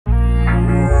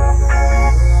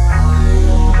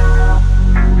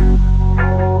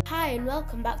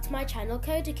welcome back to my channel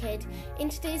Coder Kid. In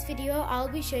today's video I'll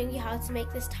be showing you how to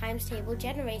make this times table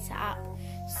generator app.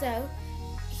 So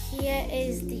here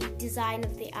is the design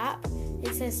of the app.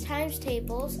 It says times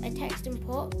tables, a text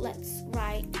input, let's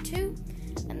write 2,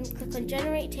 and click on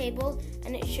generate table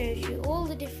and it shows you all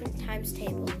the different times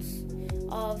tables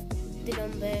of the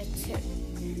number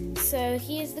 2. So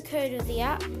here's the code of the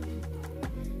app.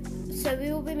 So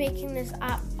we will be making this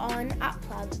app on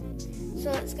AppLab. So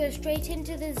let's go straight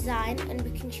into the design and we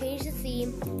can change the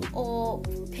theme or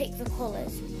pick the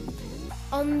colours.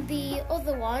 On the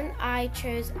other one I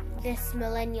chose this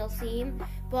millennial theme,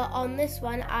 but on this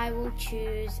one I will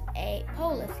choose a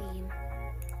polar theme.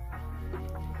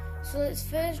 So let's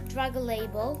first drag a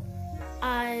label,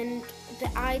 and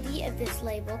the ID of this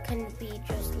label can be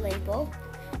just label,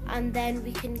 and then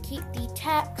we can keep the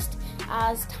text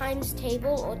as times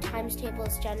table or times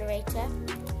tables generator.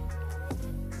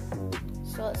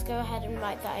 So let's go ahead and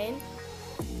write that in.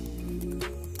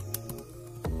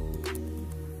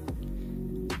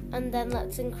 And then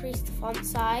let's increase the font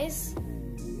size.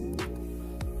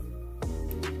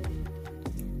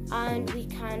 And we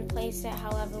can place it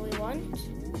however we want.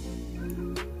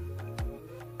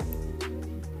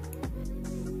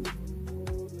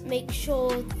 Make sure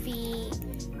the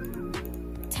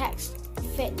text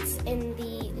fits in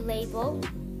the label.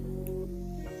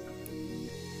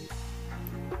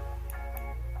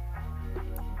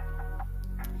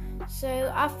 So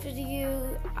after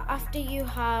you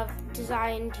have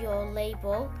designed your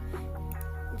label,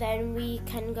 then we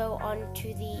can go on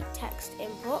to the text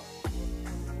input.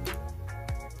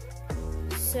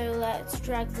 So let's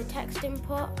drag the text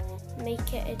input,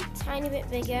 make it a tiny bit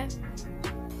bigger,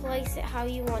 place it how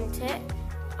you want it,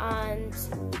 and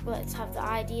let's have the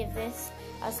ID of this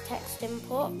as text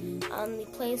input, and the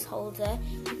placeholder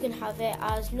you can have it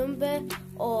as number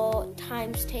or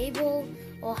times table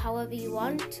or however you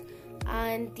want.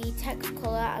 And the text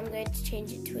colour, I'm going to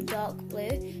change it to a dark blue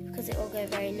because it will go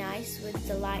very nice with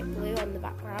the light blue on the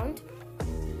background.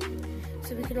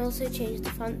 So we can also change the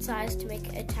font size to make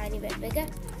it a tiny bit bigger.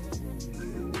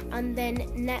 And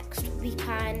then next we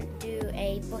can do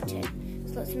a button.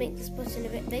 So let's make this button a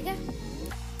bit bigger.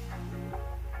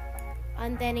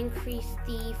 And then increase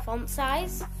the font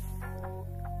size.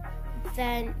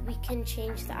 Then we can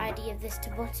change the ID of this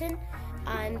to button,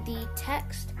 and the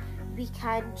text, we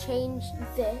can change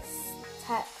this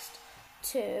text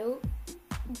to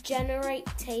generate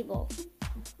table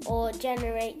or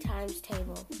generate times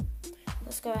table.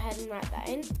 Let's go ahead and write that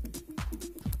in.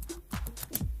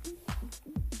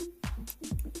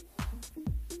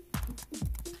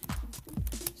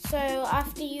 So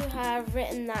after you have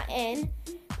written that in,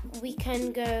 we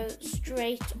can go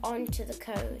straight onto the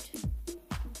code.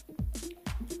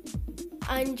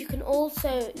 And you can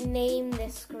also name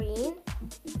this screen,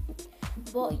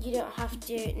 but you don't have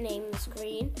to name the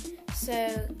screen.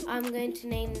 So I'm going to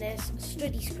name this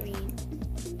study screen.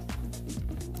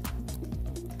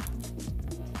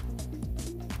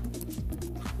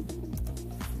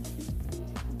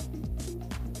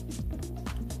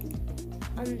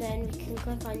 And then we can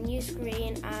click on new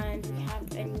screen and we have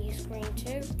a new screen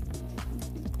too.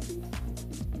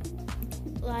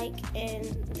 Like in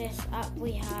this app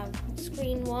we have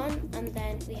screen 1 and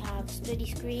then we have study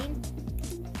screen.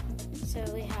 So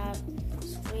we have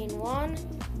screen 1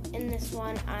 in this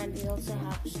one and we also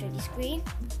have study screen.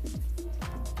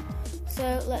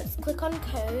 So let's click on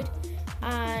code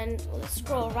and let's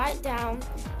scroll right down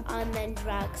and then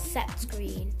drag set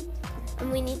screen.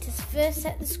 And we need to first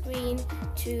set the screen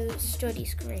to study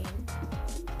screen.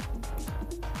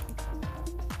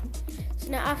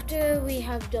 So now after we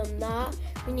have done that,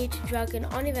 we need to drag an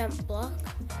on event block,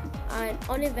 and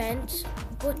on event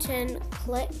button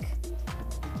click.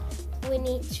 We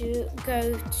need to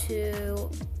go to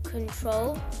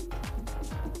control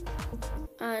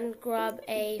and grab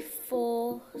a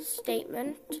for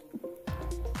statement,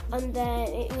 and then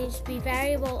it needs to be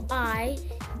variable I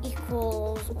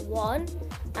equals 1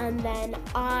 and then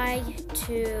I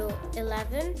to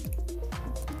 11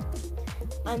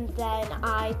 and then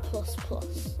I plus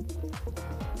plus.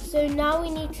 So now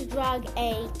we need to drag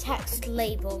a text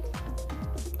label.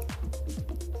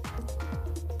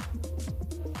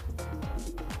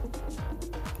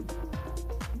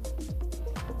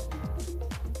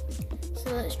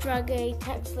 So let's drag a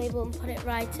text label and put it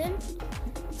right in.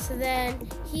 So then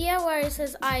here where it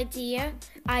says ID,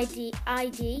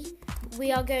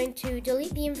 we are going to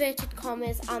delete the inverted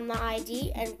commas and the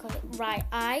ID and click write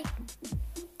I.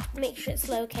 Make sure it's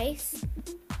lowercase.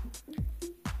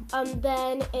 And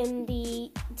then in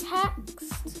the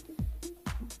text,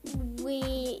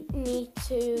 we need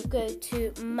to go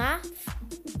to math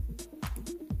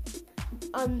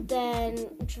and then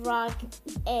drag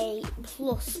a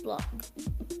plus block.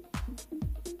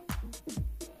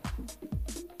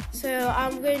 So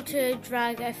I'm going to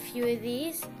drag a few of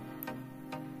these.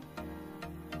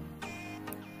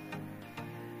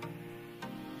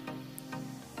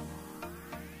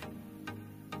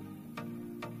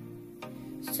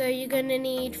 So you're going to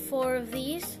need 4 of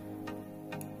these.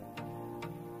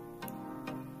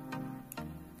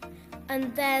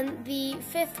 And then the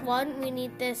 5th one, we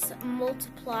need this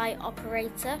multiply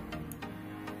operator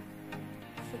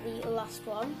for the last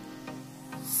one.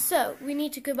 So we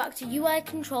need to go back to UI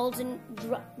controls and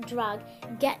drag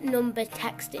get number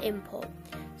text input.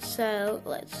 So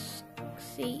let's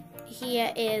see,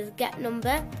 here is get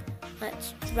number.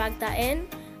 Let's drag that in,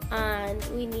 and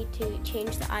we need to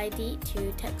change the ID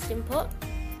to text input.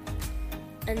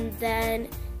 And then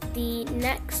the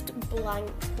next blank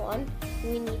one,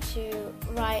 we need to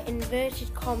write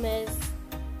inverted commas.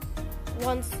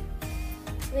 Once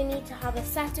we need to have a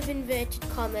set of inverted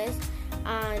commas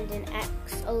and an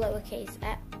X, a lowercase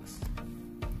x.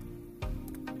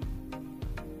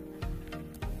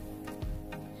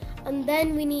 And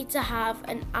then we need to have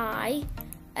an I,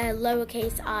 a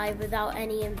lowercase I without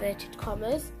any inverted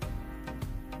commas.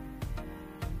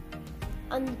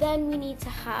 And then we need to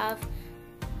have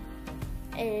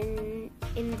an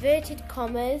inverted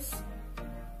commas,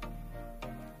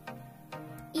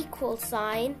 equal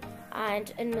sign,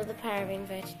 and another pair of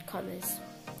inverted commas.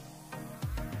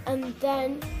 And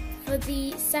then for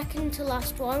the second to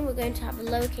last one, we're going to have a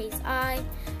lowercase I,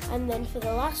 and then for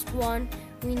the last one,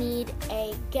 we need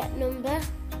a get number.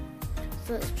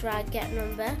 So let's drag get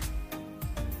number.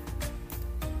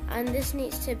 And this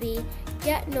needs to be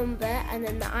get number, and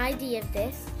then the ID of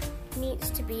this needs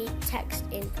to be text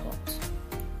input.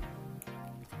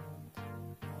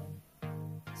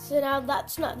 So now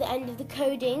that's not the end of the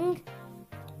coding.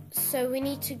 So we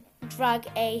need to drag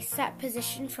a set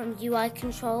position from UI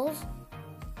controls.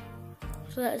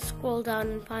 So let's scroll down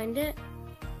and find it.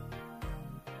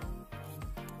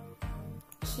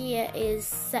 Here is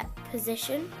set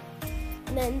position.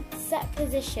 And then set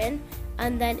position,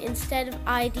 and then instead of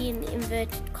ID in the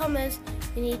inverted commas,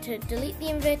 we need to delete the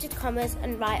inverted commas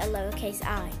and write a lowercase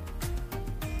I.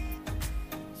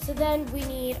 So then we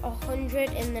need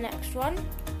 100 in the next one.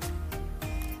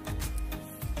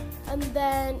 And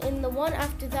then in the one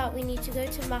after that, we need to go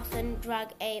to math and drag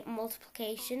a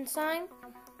multiplication sign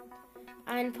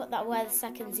and put that where the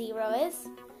second 0 is.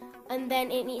 And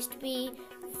then it needs to be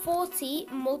 40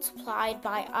 multiplied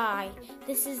by I.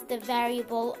 This is the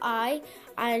variable I,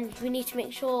 and we need to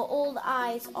make sure all the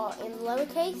I's are in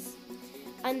lowercase.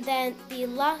 And then the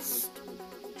last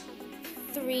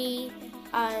 3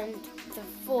 and the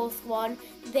 4th one,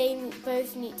 they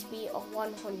both need to be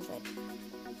 100.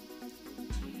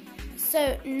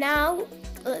 So now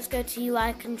let's go to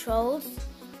UI controls,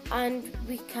 and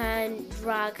we can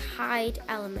drag hide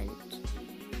element,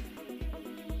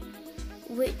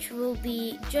 which will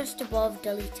be just above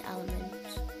delete element.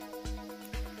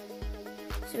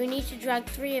 So we need to drag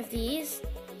 3 of these.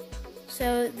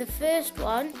 So the first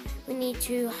one, we need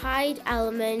to hide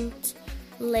element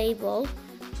label,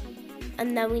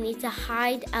 and then we need to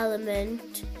hide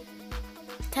element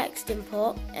text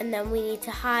input, and then we need to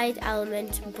hide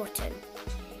element button.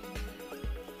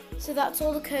 So that's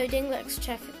all the coding. Let's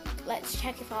check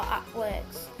if our app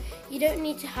works. You don't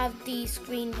need to have the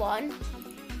screen 1.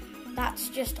 That's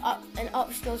just an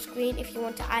optional screen if you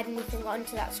want to add anything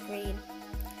onto that screen.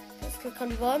 Let's click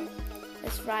on run.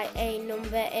 Let's write a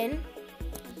number in,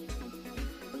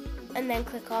 and then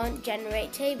click on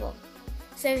generate table.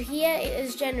 So here it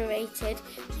has generated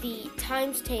the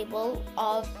times table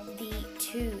of the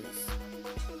 2's.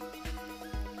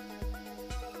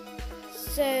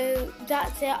 So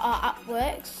that's it, our app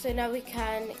works. So now we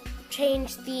can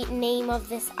change the name of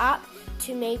this app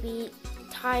to maybe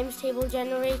times table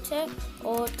generator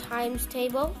or times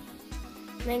table.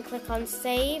 And then click on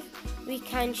save. We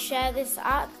can share this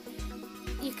app.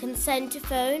 You can send to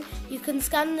phone. You can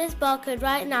scan this barcode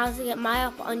right now to get my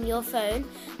app on your phone.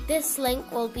 This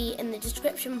link will be in the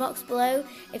description box below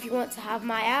if you want to have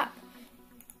my app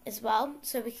as well.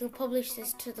 So we can publish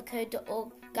this to the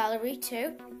code.org gallery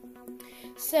too.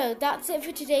 So that's it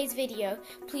for today's video.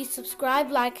 Please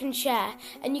subscribe, like and share,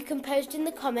 and you can post in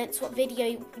the comments what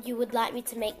video you would like me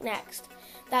to make next.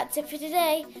 That's it for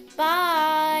today.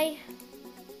 Bye!